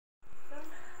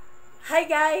Hi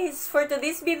guys! For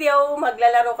today's video,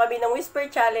 maglalaro kami ng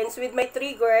Whisper Challenge with my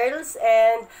 3 girls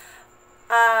and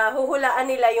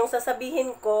huhulaan nila yung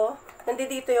sasabihin ko.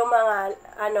 Nandito yung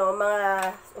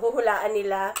mga huhulaan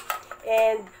nila.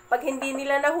 And pag hindi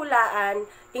nila nahulaan,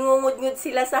 ingungudngud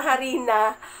sila sa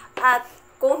harina at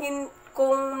kung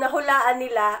nahulaan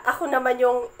nila, ako naman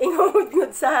yung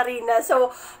ingungudngud sa harina.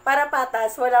 So, para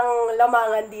patas, walang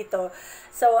lamangan dito.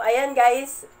 So, ayan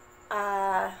guys,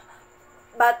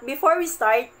 but before we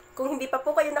start, kung hindi pa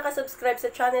po kayo nakasubscribe sa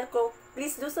channel ko,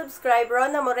 please do subscribe.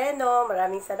 Rona Moreno,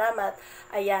 maraming salamat.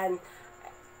 Ayan.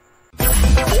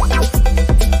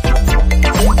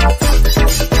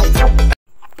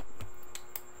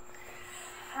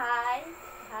 Hi.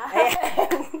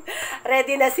 Ayan.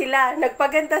 Ready na sila.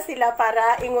 Nagpaganda sila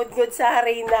para ingudngud sa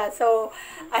harina. So,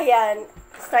 ayan.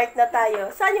 Start na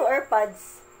tayo. Saan yung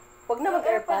AirPods? Huwag na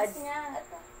mag-AirPods.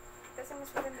 Kasi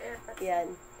mas maganda AirPods.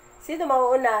 Ayan. Sino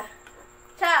mauuna?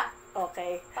 Siya.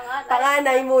 Okay. Panganay.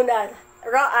 Panganay muna.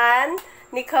 Roan,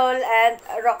 Nicole, and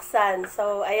Roxanne.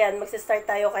 So, ayan. Magsistart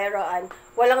tayo kay Roan.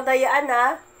 Walang dayaan,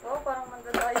 ha? Oo, parang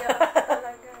mandadaya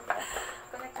talaga.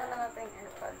 Connect mo na natin yung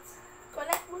AirPods.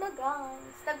 Connect mo na, guys.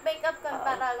 Nag-make up ka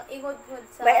para ingod-ngod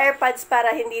sa... May AirPods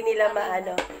para hindi nila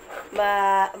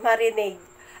marinig.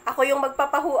 Ako yung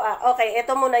magpapahua. Okay,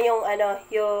 ito muna yung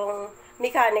yung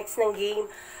mechanics ng game.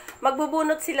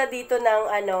 Magbubunot sila dito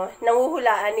ng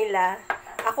nanguhulaan nila.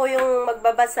 Ako yung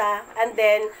magbabasa and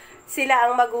then sila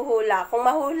ang maghuhula. Kung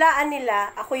mahulaan nila,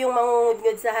 ako yung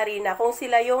mangungudngud sa harina. Kung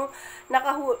sila yung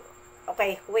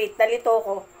okay, wait, nalito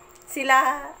ko.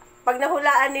 Sila, pag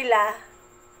nahulaan nila,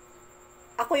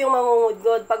 ako yung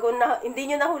mangungudngud. Pag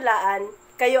hindi nyo nahulaan,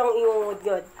 kayo ang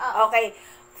ingungudngud. Okay,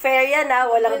 fair yan ha,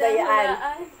 walang dayaan.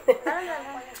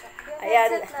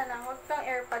 Ayan. Headset na lang, huwag kang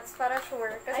AirPods para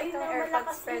sure. Kasi itong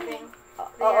AirPods pwedeng...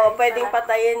 Oo, pwedeng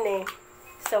patayin eh.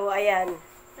 So, ayan.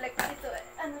 Like dito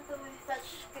ano to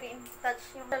touch screen.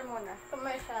 Touch yung muna.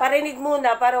 Commercial. Parinig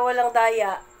muna para walang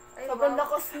daya. Sobrang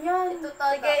lakas niyan. Ito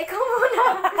talaga. Sige, ikaw muna.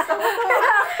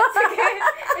 Sige,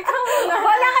 ikaw muna.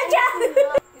 Wala ka dyan!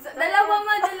 Dalawa.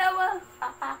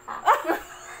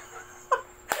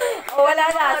 Wala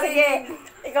na, sige.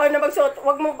 Ikaw na magsuot.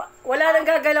 Wala nang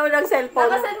gagalaw ng cellphone.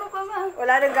 Nakasan mo pa, ma.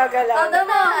 Wala nang gagalaw. Todo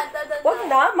na. Wag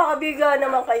na, makabiga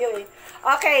naman kayo eh.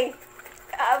 Okay.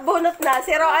 Bunot na.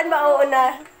 Si Roan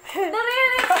mauuna.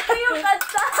 Naririnig ko yung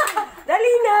kanta.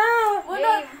 Dali na.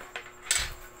 Bunot.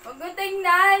 Huwag mo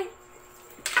tingnan.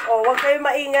 Oh, wag kayo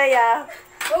maingay ah.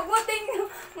 Huwag mo tingnan.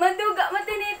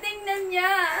 Matinitingnan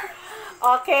niya.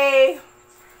 Okay.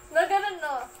 Na ganun,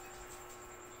 no?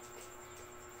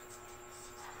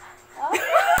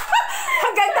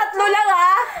 Hanggang 3 lang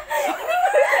ah.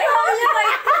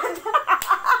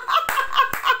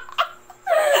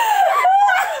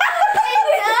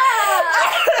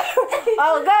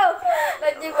 Oh, go!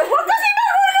 Huwag kasi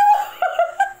mahulo!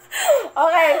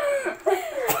 Okay.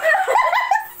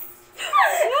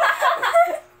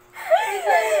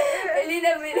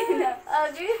 Melina.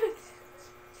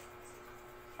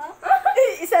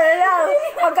 Isa na lang.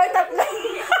 Hanggang 3.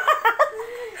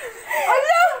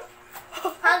 Ano?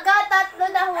 Hanggang 3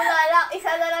 na hula lang.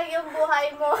 Isa na lang yung buhay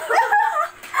mo.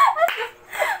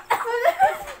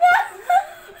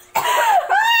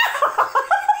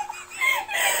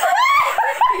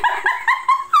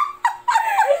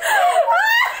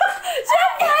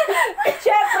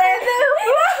 Siyempre.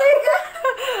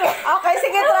 Okay,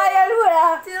 sige, trial mo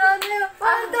na.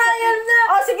 Trial na.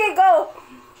 Oh, sige, go.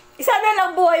 Isa na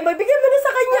lang buhay mo. Bigyan mo na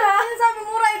sa kanya. Sinasabi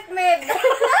mo right mid.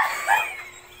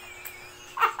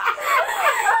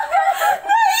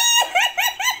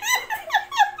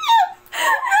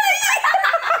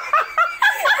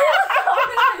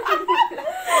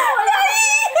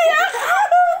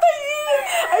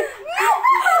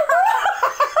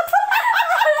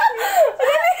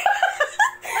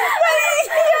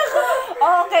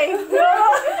 Okay.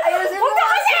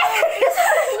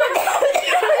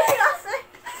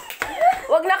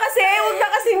 Wag na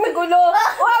kasi magulo.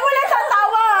 Wala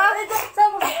tatawa.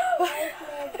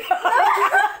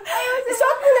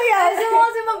 Isuot mo na yan. Kasi mo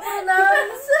kasi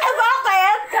mag-pronounce.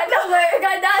 Bakit?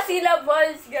 Ganda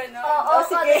syllables, gano'n. Oo,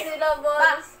 sige.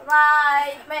 syllables.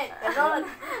 Right, mid. Gano'n.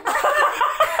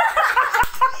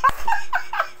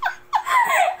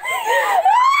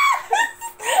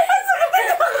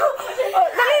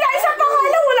 Dali na, isa pa nga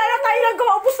lang. Wala na tayo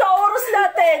nag-uupos sa oras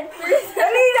natin.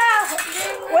 Dali na.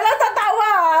 Walang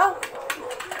tatawa ha.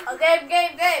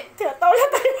 Game. Tinatawa na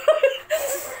tayo.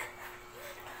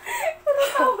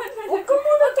 Huwag ka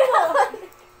muna tuwa.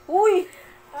 Uy.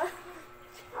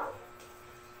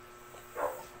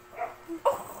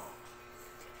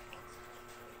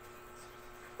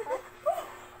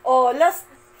 Oh, last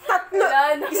tatlo.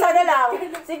 Wala na. Isa na lang.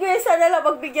 Sige, isa na lang.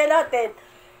 Magbigyan natin.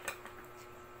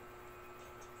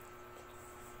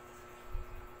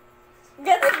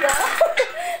 Get it na?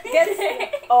 Get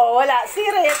it? Oh, wala.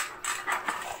 Sirit.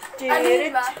 Ano yun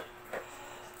Sirit. ba?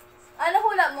 Ano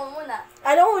hula mo muna?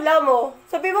 Anong hula mo?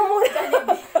 Sabi mo muna.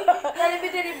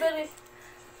 Jollibee delivery.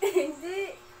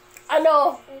 Hindi.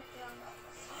 Ano? Wait lang.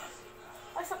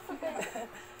 Ay, sakto ka.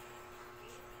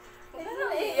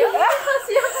 Naiiyak.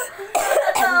 Kasi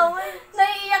natawa.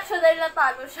 Naiiyak siya dahil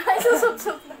natalo siya. Ay,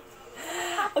 susubsub na.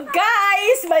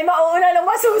 Guys, may mauuna ng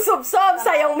masusubsob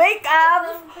sa iyong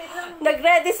makeup.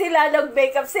 Nag-ready sila,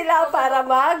 nag-makeup sila para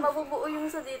Mabubuo yung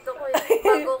sa dito ko eh.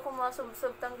 Bago ko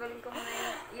masubsob, tanggalin ko muna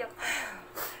yung iyak.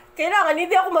 Kailangan,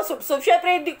 hindi ako masubsob.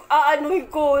 Siyempre, hindi aanuhin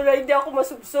ko na hindi ako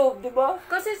masubsob, di ba?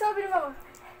 Kasi sabi ni mama,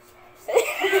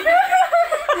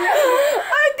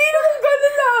 Ay, di naman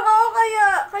ganun na. oo kaya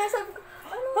sabi ko,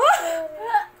 ano?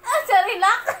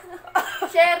 Cherilak?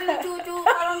 Cheryl Chuchu,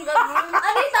 parang gano'n.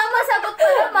 Ano yung tama sagot ko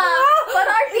naman?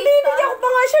 Para Hindi, artista. hindi ako pa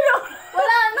nga siya na.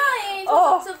 Wala na eh.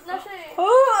 Susubsob na siya eh.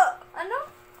 Oh, Ano?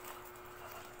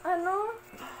 Ano?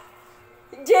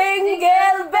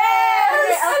 Jingle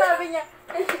bells! Sabi niya,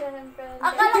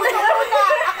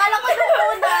 akala ko nung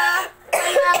una.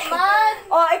 Ay naman.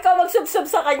 Oh, ikaw magsubsob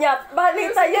sa kanya.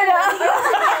 Balita niya na.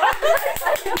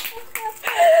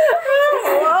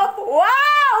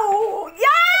 Wow!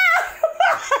 Yeah!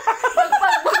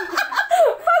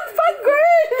 Pagpag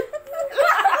girl!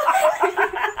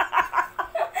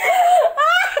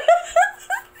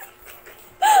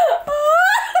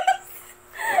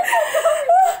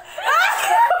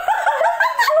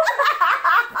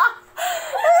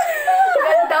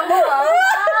 Ganda mo ah.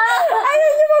 Ayaw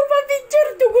niya magpa-picture.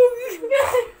 Dugong.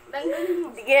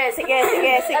 Sige.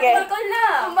 Ko na.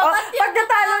 Oh, pag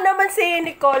natalo naman si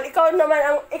Nicole, ikaw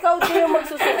din yung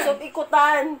magsusubsob,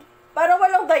 ikutan. Para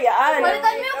walang dayaan.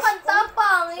 Balikan mo yung kanta,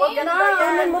 pangin. Huwag na. Dayan,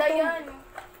 Ano mo to? dayan.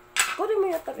 Kunin mo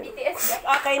yung tabi. BTS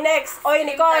ba? Okay, next. Oy,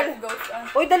 Nicole.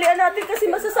 Oy, dalian natin kasi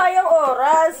masasayang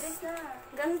oras.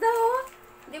 Ganda oh.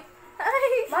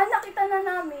 Ay, nakita na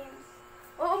namin.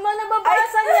 Oo,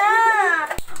 nababasa niya.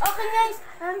 Okay guys,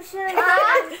 I'm sure.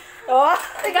 Oh.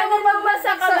 Ikaw mo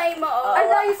magbasa kamay mo, oh. Ang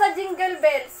layo sa jingle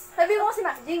bells. Sabi mo kasi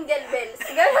Max, jingle bells.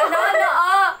 Gano'n,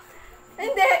 oh.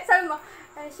 Hindi, sabi mo,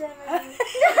 I'm sure.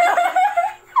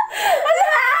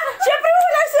 Siyempre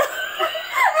wala siya.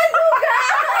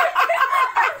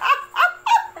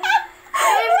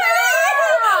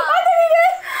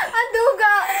 Ang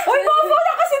duga. Uy, bobo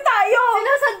na kasi tayo.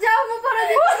 Sinasadya mo para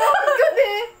di ka mawagod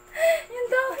eh. Yung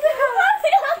dami.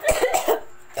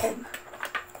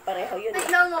 Pareho yun.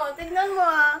 Tignan mo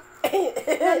ah.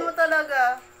 Tignan mo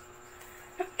talaga.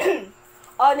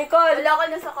 Oh, Nicole. Wala ka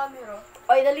na sa camera.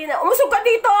 Oy, dali na. Umusog ka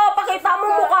dito. Pakita mo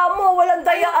mukha mo. Walang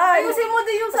dayaan. Ayusin mo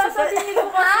din yung sasabihin ko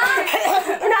ka.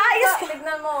 Inaayos ka.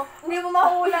 Tignan mo. Hindi mo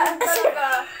mahulaan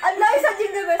talaga. Ang layo sa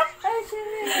jingle bells. Ay,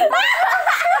 shit.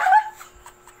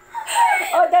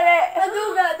 Oh, dali.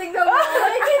 Naduga, tignan mo.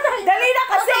 Dali na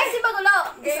kasi. Kasi magulo.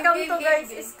 Scam to guys,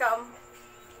 scam.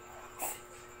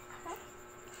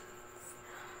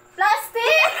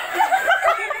 Plastic!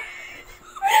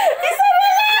 Isa na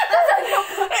lang.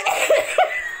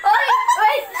 Oy,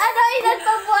 wait, ano ilan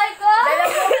pa buhay ko?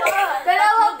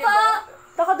 Dalawa pa.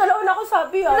 Nakadalawa na ako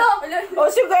sabi ha. Lo. Oh,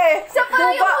 sige. Isa pa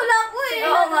yung Duga. hula ko eh.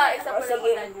 Oo nga, isa pa yung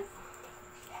hula niya.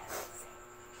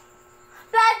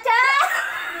 Plancha!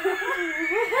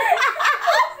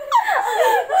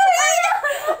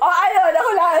 Oh, ayaw.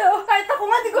 Nakula ayaw. Kahit ako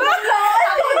nga, di ko hula.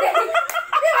 Ako din.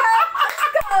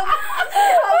 Scam.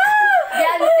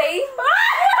 Beyonce?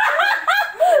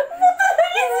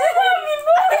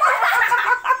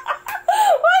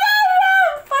 Wala na.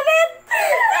 Palit.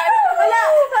 Wala.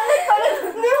 Palit.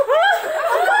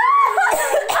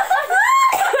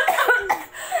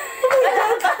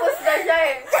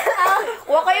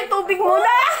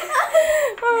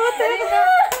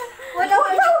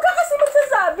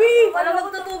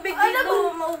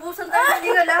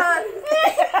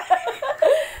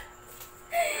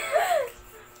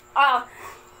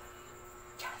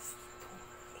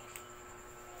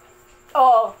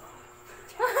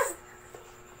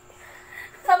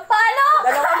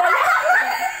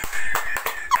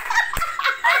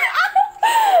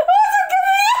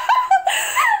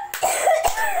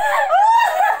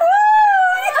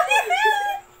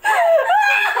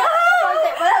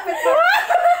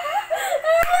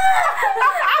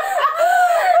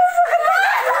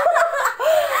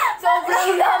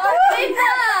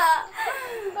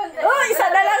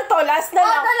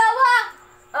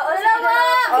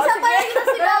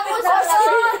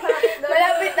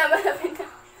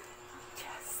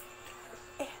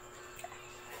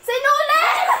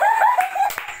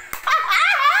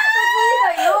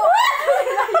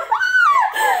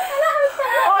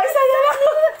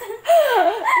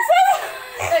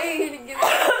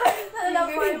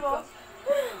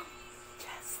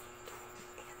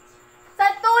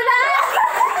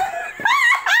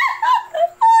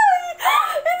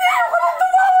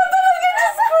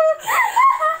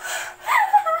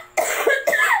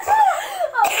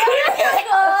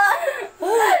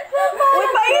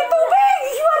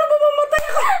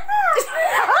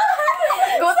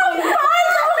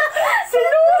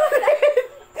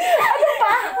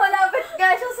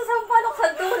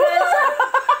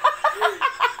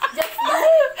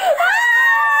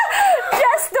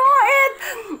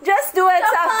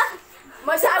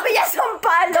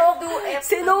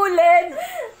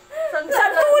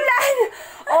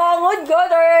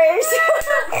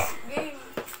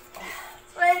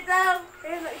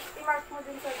 I-mark mo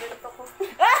din sa ganito ko.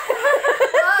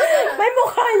 May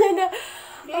mukha niya na.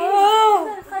 Oh.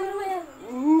 Kaya mo yan.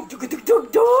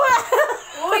 Dug-dug-dug-dug.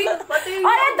 Uy, pati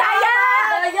Ay, ang daya!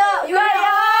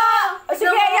 Daya!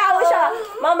 Sige, ayaw mo siya.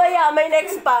 Mamaya, may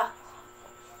next pa.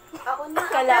 Ako na.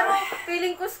 Kala. Pero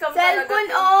feeling ko scam talaga.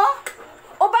 Cellphone, oh!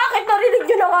 O bakit narinig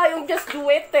nyo na nga yung just do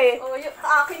it eh? Oh,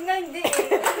 akin nga hindi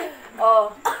eh. Oh.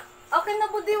 Akin na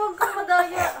budi, huwag kang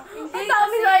madaya. Hindi Ang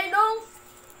dami kasi. tayo nung.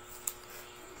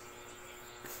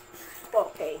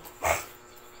 Okay.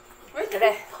 Wait,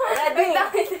 Ready?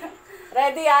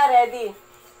 Ready ah, ready.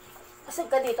 Asag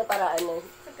ka dito para ano.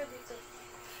 saka dito.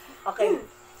 Okay.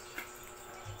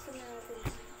 Saan na natin?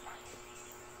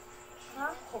 Ha?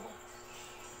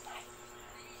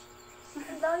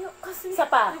 Ang layo kasi. Isa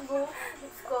pa. Diba?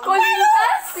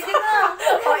 Kulitas! Sige na.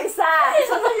 O, isa.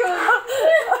 Isa na yun.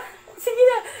 Sige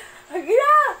na. Sige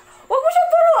na. Huwag mo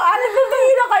siyang turuan.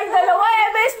 Nagtutungin na kayong dalawa eh.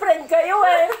 Best friend kayo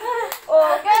eh.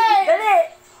 Okay. Dali.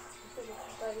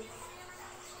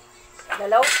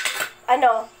 Dalaw?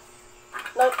 Ano?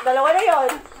 Dalawa na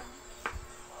yon.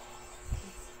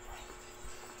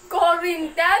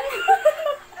 Corintan?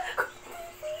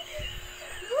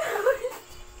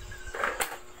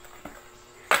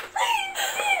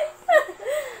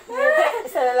 Hindi,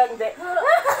 isa na lang di.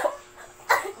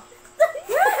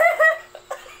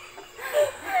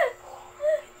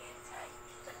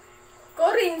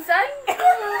 Corinsan?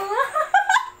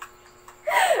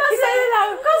 Isa na lang.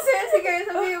 Kasi, sige,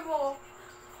 sabihin mo.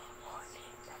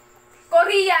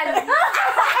 Korean?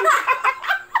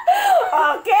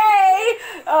 Okay.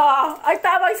 Ang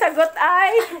tamang sagot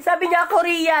ay, sabi niya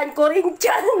Korean,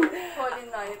 Corinthian. Holy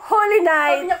night. Holy Sabi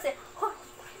night. niya kasi,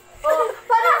 oh,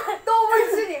 parang 2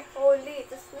 words yun eh. Holy,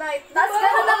 tas night. Tapos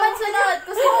gano'n naman sunod.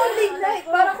 Kasi Holy night.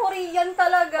 Parang Korean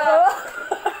talaga.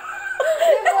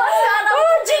 diba? Sarap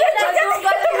Oh, Gina,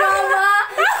 Nagugat mama.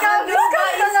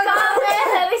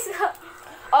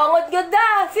 Oh, ngudgud na.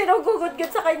 Sino gugudgud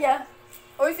sa kanya?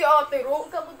 Uy, si Ate Ro.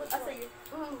 Sige.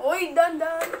 Uy,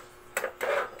 dandan.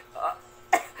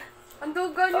 Ang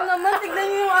duga nyo naman. Tignan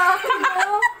nyo yung akin,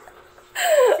 no?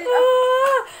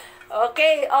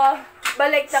 Okay,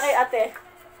 balik na kay ate.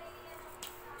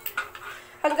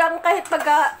 Hanggang kahit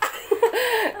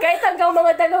kahit hanggang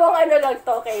mga dalawang ano lang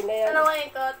to, okay na yan. Ano nga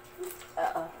ikot?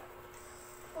 Oo.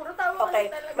 Puro tawa Okay,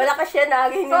 ka talaga. malakas yan na,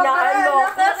 hininaan mo.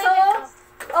 Lakas, oh.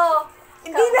 Oh.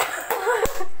 Hindi na.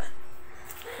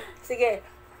 Sige.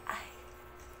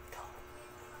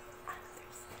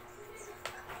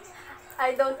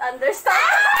 I don't understand.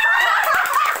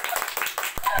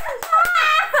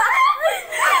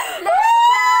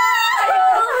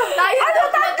 Tayo Ano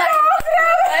na tayo.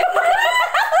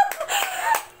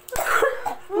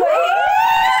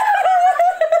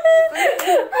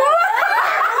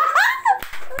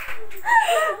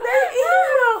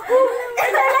 Naiinom ako.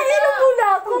 Naiinom muna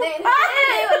ako. Hindi,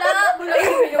 wala.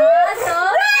 Yung aso.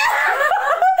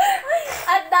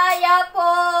 At daya po.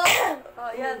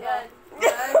 Oh, yan.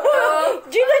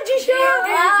 Gina, G siya.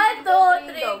 1,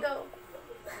 2, 3, go.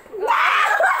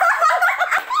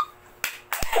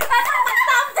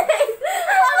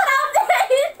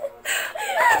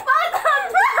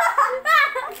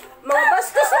 Mga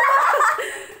bastos na.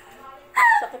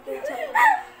 Sakit yung sakit.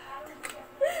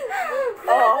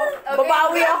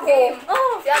 Babawi ako.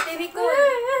 Si Ate Nicole.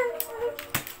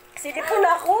 Sinipon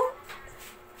ako.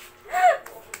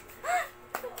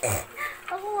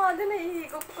 Ako nga din,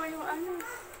 nahihigop ko yung ano.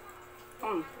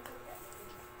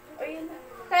 Ayun na.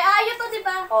 Kaya ayo to, di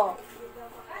ba? Oh.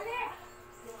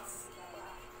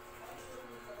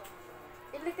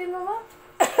 Ilitin mo ba?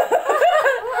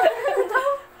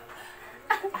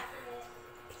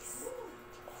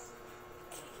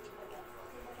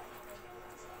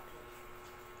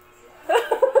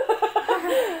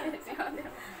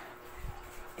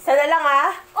 Isa na lang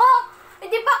ah. Oh!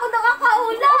 Hindi pa ako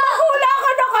nakakahula! Hula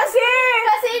ka na kasi.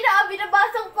 Kasi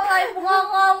binabasang pa nga yung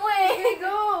bunganga mo eh. Okay,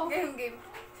 go! Game.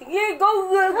 Sige, go,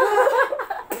 go, go.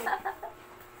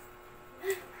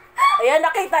 Ayan,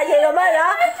 nakita niyo naman ha.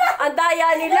 Ang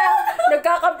daya nila.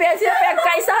 Nagkakampihan sila.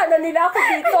 Pinagkaisahan na nila ako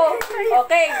dito.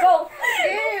 Okay, go.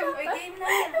 Game! May game na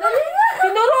yan. Dali na!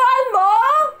 Tinuruan mo?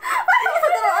 Ano ko sa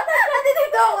turuan? Ate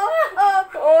dito ako.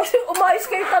 Oh, umayos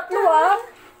kayo tatlo ha.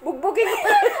 Bugbugin ko.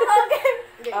 Okay.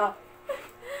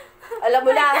 Alam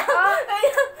mo na.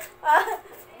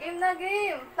 Game na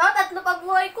game. Tatlo pa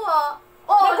buhay ko ah.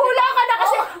 Naghula ka na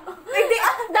kasi. Hindi,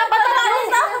 dapat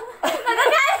tatlo.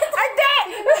 Nagagalit! Hindi!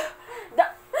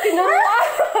 Tinuruan.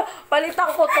 Palitan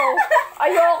ko to.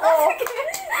 Ayoko.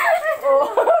 Oh.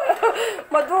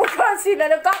 Maduga sila.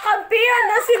 Nagkakampihan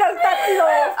na silang tatlo.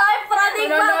 Ay, parating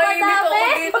pa ako dami.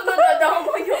 Dito,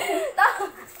 nadadama yung...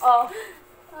 Oh.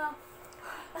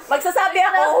 Magsasabi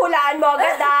ako, hulaan mo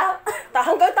agad ah.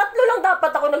 Hanggang 3 lang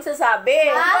dapat ako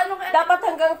nagsasabi. Dapat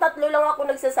hanggang 3 lang ako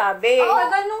nagsasabi.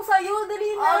 Tagal nung sa'yo,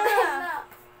 dali na.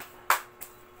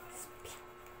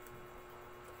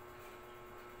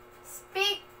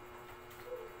 Speak.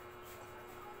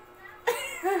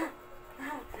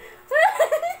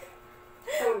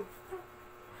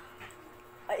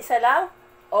 Ay, isa lang?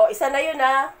 O, isa na yun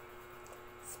ah.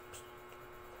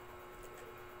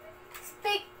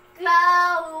 Speak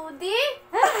cloudy.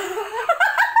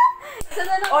 Isa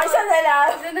na lang. O, isa na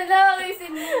lang. Ano na lang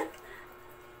isin mo.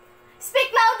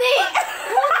 Speak cloudy.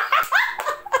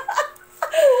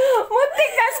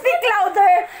 Muntik na, speak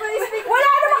louder. Wala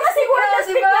naman kasi word na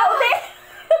speak louder.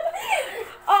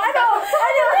 O, ano?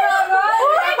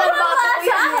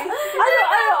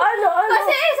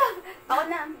 Kasi ako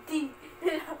na.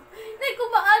 Hindi ko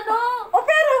ba ano? O,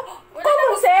 pero,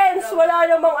 common sense. Wala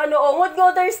namang ano. O,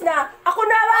 ngodngoders na. Ako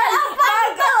naman.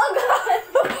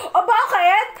 O,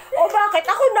 bakit? O, bakit?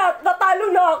 Ako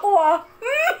natalo na ako ah.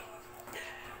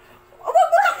 O, wag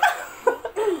mo na.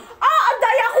 Ang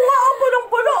daya ko nga. O,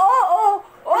 punong-puno.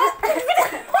 O.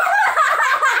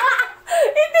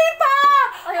 Hindi pa.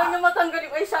 Ayaw na matanggal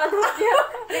yung eyeshadow niya.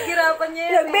 Naghirapan niya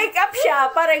yun. Nag-make up siya.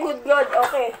 Parang ngudngod.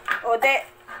 Okay. O, de.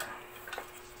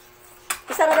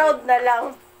 Isang round na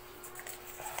lang.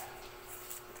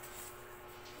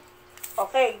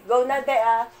 Okay. Go na, de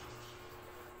ah.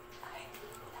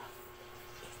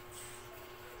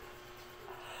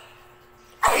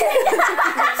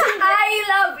 I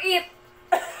love it.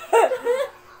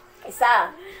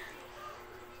 Isa.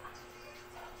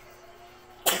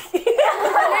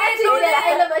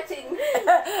 I love a ching.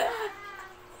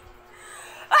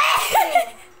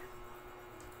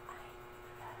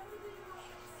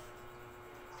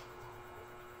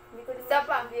 Isa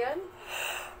pa. Yun?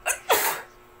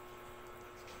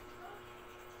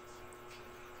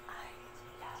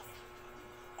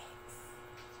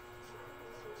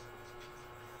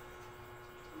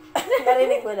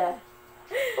 Narinig mo na.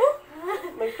 Oh,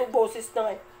 may 2 boses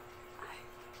na ngayon.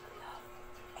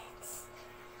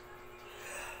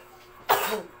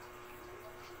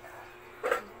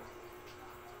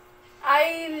 I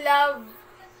love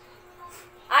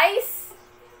ice.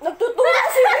 Nagtuturo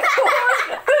si Victor.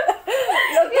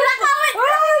 Kinakawit.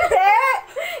 Hindi.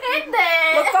 Hindi.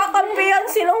 Magkakampihan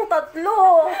silang 3.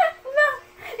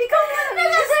 Ikaw na.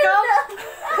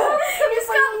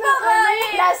 Nag-scam ka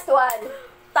kayo. Last one.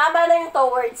 Tama na yung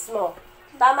 2 words mo.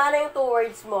 Tama na yung 2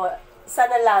 words mo. Isa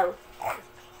na lang.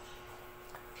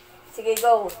 Sige,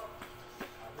 go.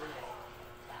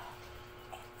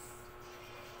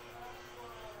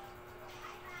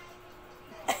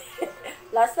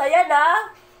 Last na yan,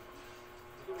 ha?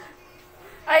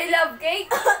 I love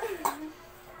cake.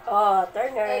 Oh,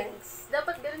 Turner. Eggs.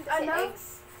 Dapat ganun kasi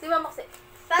eggs. Di ba, Maxi?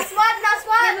 Last one, last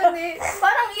one.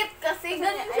 Parang it kasi.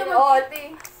 Ganun siya Oh, mag-it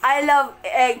eh. I love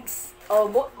eggs. Oh,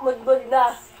 mudbud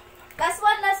na. Last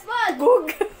one, last one.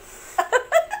 Gug.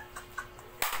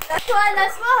 Last one,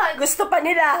 last one. Gusto pa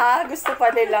nila, ha? Gusto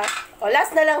pa nila. Oh,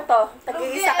 last na lang to.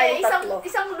 Tag-iisa kayong 3.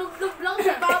 Isang lub-lub lang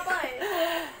si Papa eh.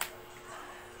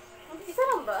 Isa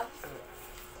lang ba?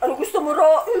 Ano gusto mo,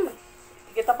 Ro? Hindi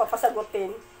kita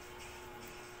papasagutin.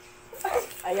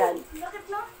 Ayan. Bakit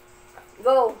na?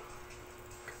 Go.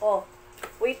 Oh,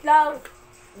 wait lang.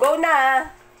 Go na,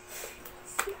 ha?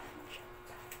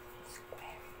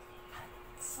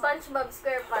 SpongeBob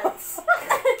SquarePants.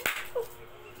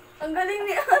 Ang galing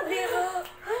ni Ate Ro.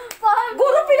 Paano?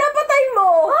 Guro, pinapatay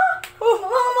mo! Ha?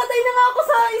 Mamamatay na nga ako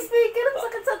sa speaker. Ang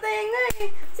sakit sa tenga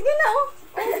eh. Sige na, oh.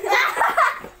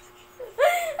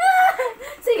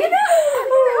 Sige na.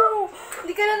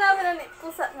 Hindi ka na namin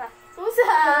kusa na.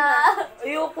 Susa.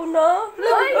 Ayoko na.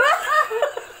 Ay!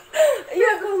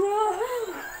 Ayoko na.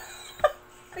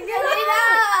 Sige na.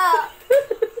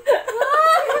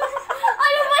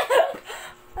 Ano ba yun?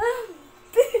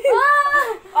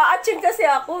 Aatsin kasi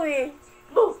ako eh.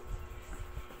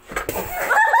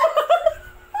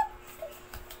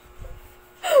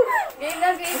 Game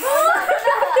na, game na.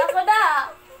 Ako na.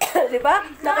 Diba?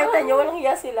 Nakita nyo, walang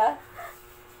hiya sila.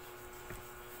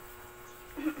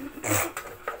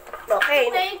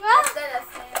 Okay. Thank you.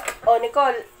 Oh,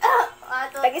 Nicole,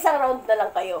 Ato. tag-isang round na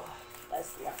lang kayo.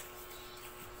 Tapos na.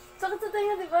 Sakit sa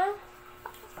tenga, di ba?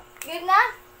 Game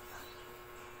na?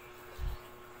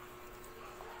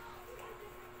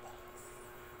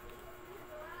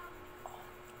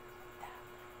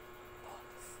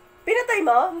 Pinatay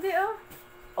mo? Hindi, oh.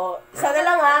 Oh, isa na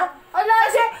lang ha. Ala,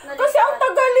 Kasi ang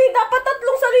tagal eh. Dapat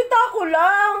 3 salita ko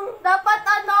lang. dapat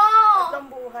ano? Ang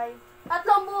buhay.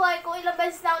 Tatlong buhay ko, ilang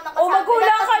beses na ako nakasabi.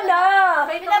 Magula ka na!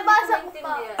 Binabasa ko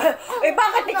pa.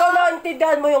 Bakit ikaw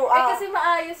naintindihan mo yung kasi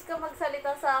maayos ka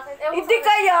magsalita sa akin. Hindi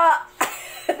kaya!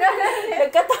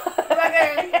 Nagkatawa.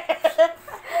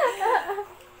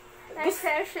 Nice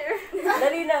pressure.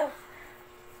 Dali na.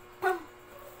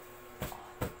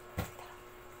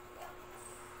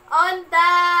 On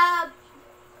the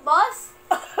boss?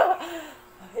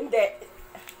 Hindi.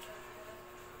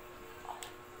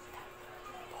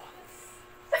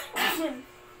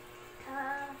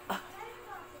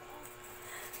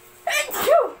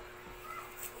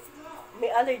 May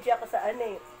allergy ako sa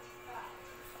ano eh.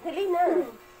 Dali na.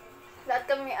 Lahat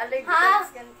kami may allergy. Ha?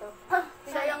 Ganito.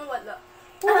 Sayang wala.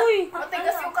 Uy!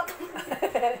 Matigas yung katawan.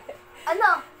 Ano?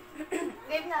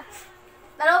 Game na.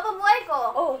 Dalawa pa buhay ko.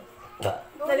 Oh.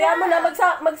 Dalihan mo na,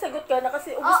 magsagot ka na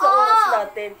kasi ubos na Oo. oras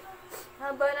natin.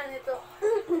 Haba na nito.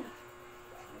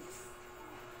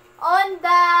 On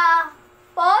the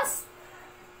post?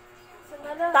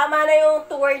 Tama na yung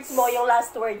 2 words mo, yung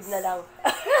last word na lang.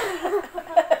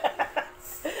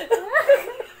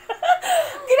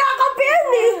 Kinakapian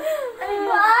eh!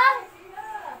 Ha?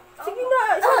 Sige na,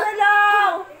 isa na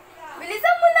lang!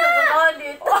 Bilisan mo na!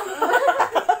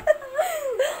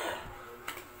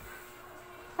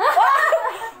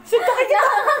 Suntukin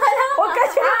kita! Huwag ka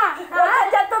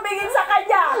dyan tumingin sa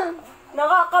kanya!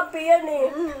 Nakakapian eh.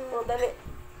 O, dali.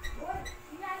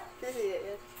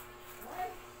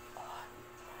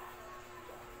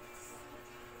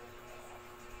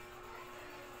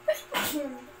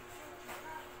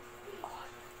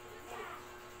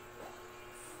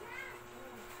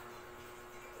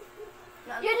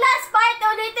 Yung last part,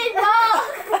 ulitin mo!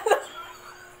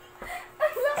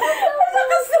 Ang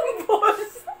lakas ng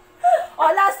boss! O,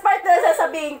 last part na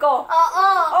sasabihin ko. Oo!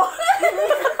 Oh.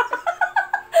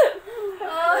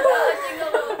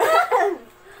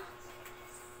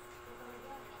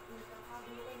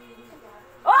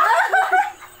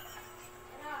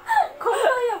 Kung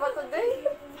kaya ba today?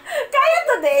 Kaya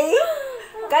today?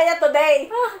 Kaya today?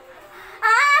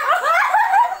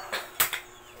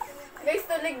 Guys,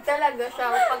 tulig talaga siya.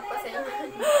 Pagpasensya.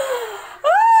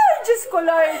 Diyos ko,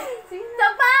 Lord. Isa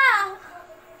pa!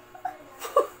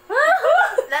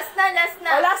 Last na, last na.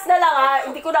 O, last na lang ha.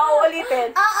 Hindi ko na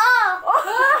uulitin. Oo!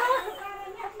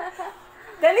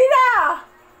 Dali na!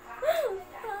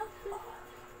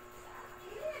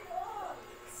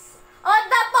 On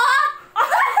the pot!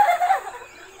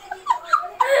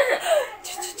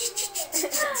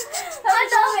 On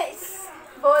the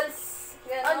Balls.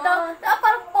 On the...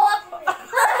 Parang pot!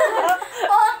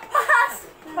 Pot pass!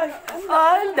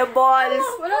 On the balls.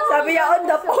 Sabi niya on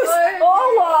the post. Oo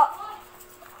nga.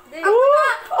 Ako na!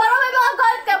 Parang may mga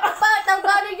galit ka pa.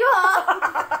 Tanggalin niyo ha!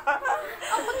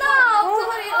 Ako na!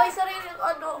 Sarili.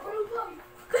 Ano?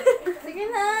 Sige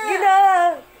na. Gina.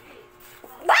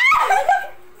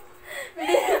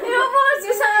 Inubuhos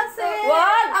ko siya kasi.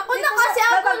 Wag! Ako na kasi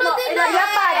ang gulo din na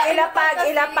Ilapag.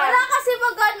 Wala kasi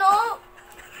mag-ano.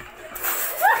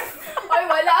 Ay,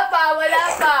 wala pa.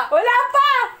 Wala pa!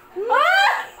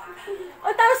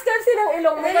 Ang taas kasi ng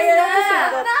ilong mo. Kaya lang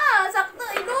susunod. Sakto,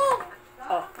 ilong.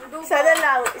 Oh, isa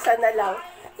na lang.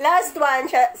 Last one,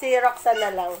 si Roxanne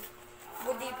na lang.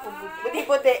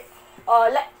 Budi-budi. Oh,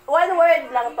 1 word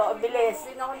lang to. Bilis.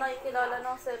 Hindi na ako nakikilala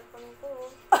ng cellphone ko.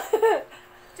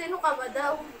 Sino ka ba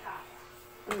daw?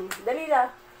 Dali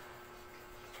na.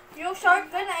 Yung short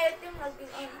ka na, ito yung naging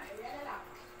ano.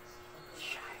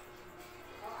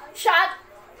 Shot!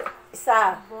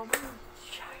 Isa.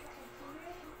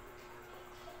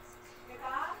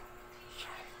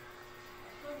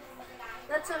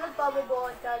 That's sunod pa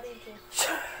bubuhat challenge eh.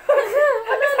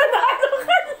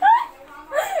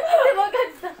 Hindi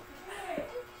maganda.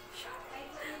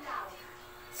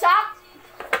 Shock!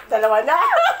 Dalawa na.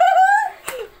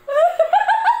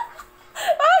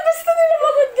 Gusto nila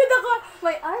magod-gud ako.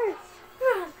 May art.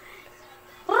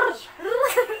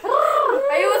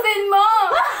 Ayusin mo!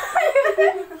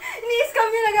 Iniis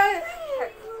kami nag-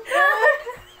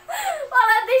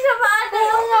 Para di siya maano.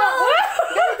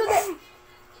 Ganito din.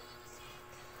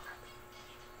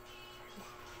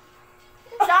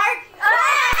 Shark!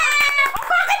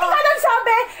 Bakit ikaw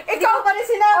nagsabi? Ikaw pa rin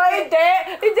sinabi. Oh, hindi.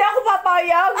 Hindi ako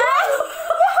papayag.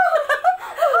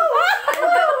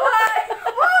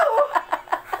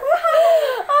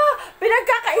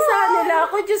 Pinagkakaisahan nila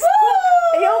ako. Diyos ko.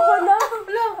 Ayoko na.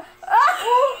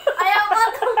 Ayaw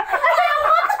ko!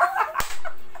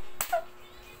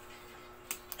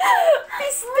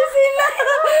 Piste sila.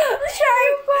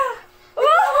 Shark pa.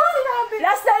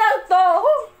 Last na lang to.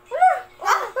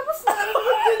 Tapos na.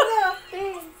 Yun na.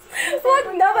 Wag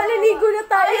na. Maliligo na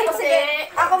tayo. Sige,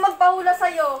 ako magpahula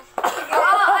sa'yo. Sige.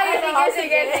 Oo, ay, sige,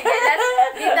 sige.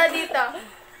 Dito.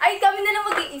 Ay, kami na lang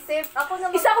mag-iisip. Ako na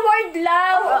Isang word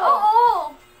lang. Oo.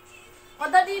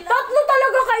 Madali lang. Tatlo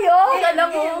talaga kayo? Alam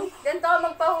mo. Ganito ka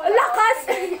magpahula. Lakas.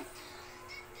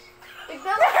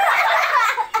 Tignan mo.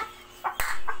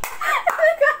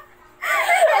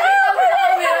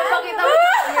 Pakita mo sa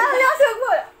camera.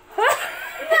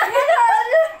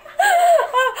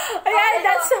 Ayan,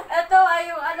 that's... Ito ay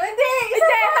yung ano. Hindi.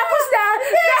 Tapos na.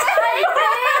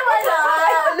 Wala.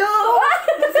 Hello.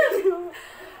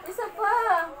 Isa pa.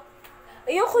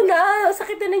 Ayoko na.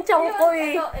 Sakit na ng tiyan ko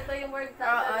eh. Ito yung word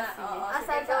na.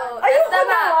 Asa ito? Ayoko na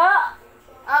nga.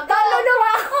 Talo na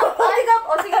nga ako.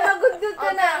 Sige, nagudgud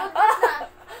ka na.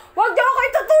 Huwag niyo ako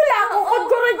itutula.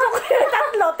 Kukudgurin ko kayo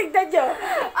tatlo. Tignan niyo.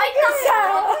 Ay, Isa.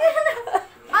 takot.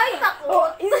 Ay,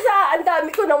 takot. Isa. Ang dami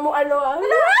ko na mo ano.